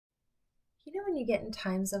You know, when you get in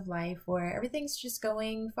times of life where everything's just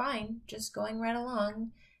going fine, just going right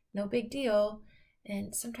along, no big deal,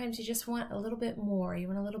 and sometimes you just want a little bit more, you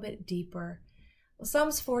want a little bit deeper. Well,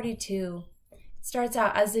 Psalms 42 starts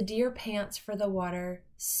out, "As the deer pants for the water,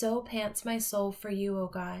 so pants my soul for you, O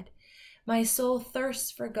God. My soul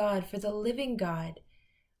thirsts for God, for the living God.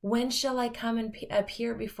 When shall I come and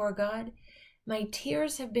appear before God? My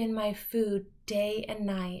tears have been my food day and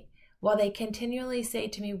night, while they continually say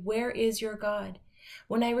to me, 'Where is your God?'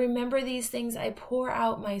 When I remember these things, I pour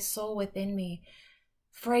out my soul within me.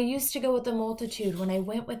 For I used to go with the multitude when I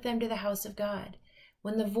went with them to the house of God,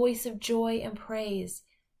 when the voice of joy and praise,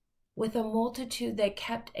 with a multitude that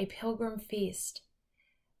kept a pilgrim feast.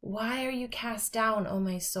 Why are you cast down, O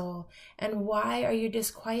my soul, and why are you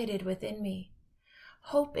disquieted within me?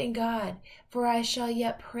 Hope in God, for I shall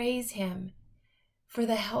yet praise him for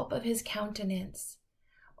the help of his countenance.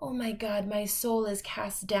 Oh my God, my soul is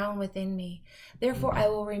cast down within me. Therefore I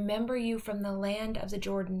will remember you from the land of the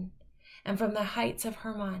Jordan, and from the heights of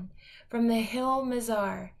Hermon, from the hill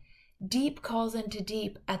Mizar. Deep calls unto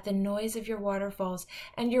deep at the noise of your waterfalls,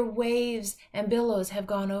 and your waves and billows have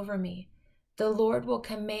gone over me. The Lord will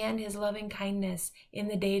command his loving kindness in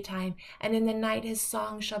the daytime, and in the night his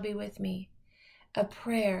song shall be with me, a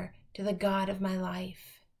prayer to the God of my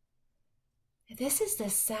life." This is the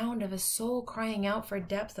sound of a soul crying out for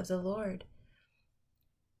depth of the Lord.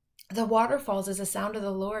 The waterfalls is the sound of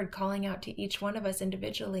the Lord calling out to each one of us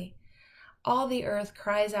individually. All the earth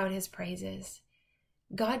cries out his praises.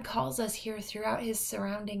 God calls us here throughout his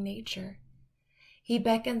surrounding nature. He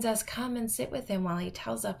beckons us, come and sit with him while he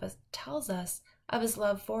tells us of his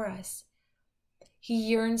love for us. He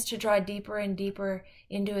yearns to draw deeper and deeper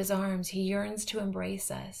into his arms. He yearns to embrace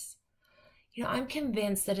us. You know, I'm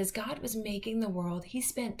convinced that as God was making the world, he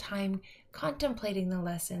spent time contemplating the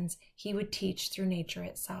lessons he would teach through nature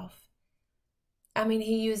itself. I mean,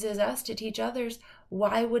 he uses us to teach others.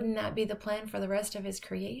 Why wouldn't that be the plan for the rest of his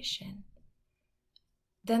creation?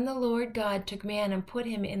 Then the Lord God took man and put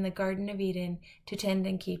him in the Garden of Eden to tend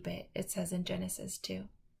and keep it, it says in Genesis 2.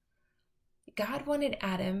 God wanted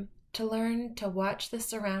Adam to learn to watch the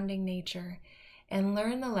surrounding nature and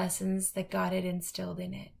learn the lessons that God had instilled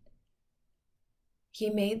in it. He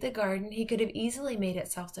made the garden. He could have easily made it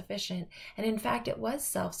self-sufficient, and in fact it was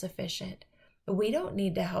self-sufficient. We don't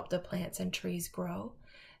need to help the plants and trees grow.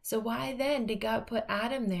 So why then did God put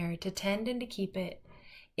Adam there to tend and to keep it,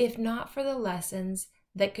 if not for the lessons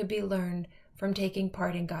that could be learned from taking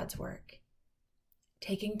part in God's work?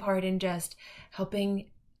 Taking part in just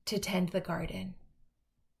helping to tend the garden.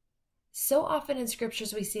 So often in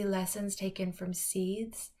scriptures we see lessons taken from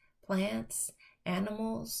seeds, plants,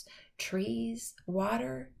 animals, trees,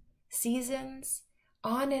 water, seasons,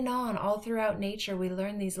 on and on, all throughout nature we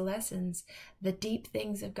learn these lessons, the deep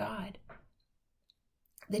things of God.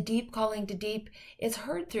 The deep calling to deep is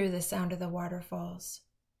heard through the sound of the waterfalls.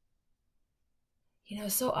 You know,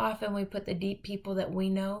 so often we put the deep people that we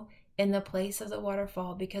know in the place of the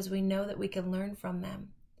waterfall because we know that we can learn from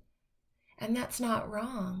them. And that's not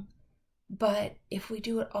wrong. But if we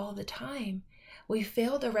do it all the time, we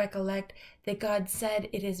fail to recollect that God said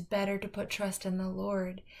it is better to put trust in the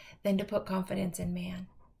Lord than to put confidence in man.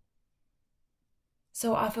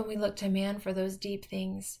 So often we look to man for those deep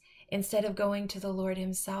things instead of going to the Lord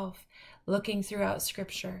himself, looking throughout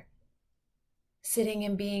Scripture, sitting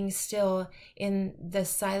and being still in the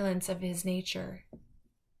silence of his nature.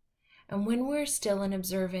 And when we're still and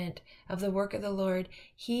observant of the work of the Lord,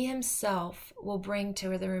 he himself will bring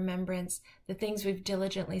to the remembrance the things we've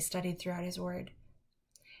diligently studied throughout his word.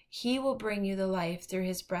 He will bring you the life through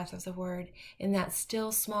his breath of the word in that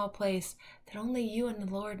still small place that only you and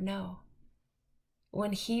the Lord know.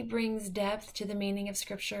 When he brings depth to the meaning of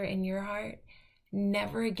Scripture in your heart,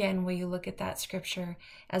 never again will you look at that Scripture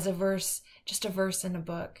as a verse, just a verse in a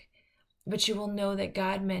book, but you will know that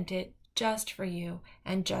God meant it just for you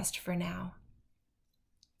and just for now.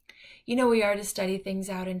 You know, we are to study things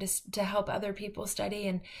out and to help other people study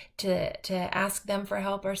and to ask them for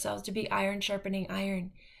help ourselves, to be iron sharpening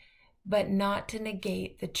iron, but not to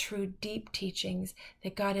negate the true deep teachings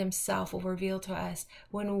that God himself will reveal to us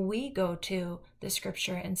when we go to the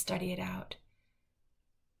Scripture and study it out.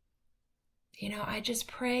 You know, I just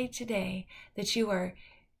pray today that you are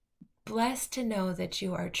blessed to know that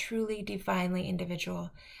you are truly divinely individual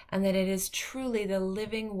and that it is truly the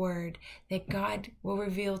living word that God will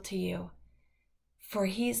reveal to you, for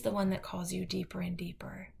he's the one that calls you deeper and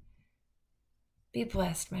deeper. Be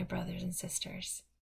blessed, my brothers and sisters.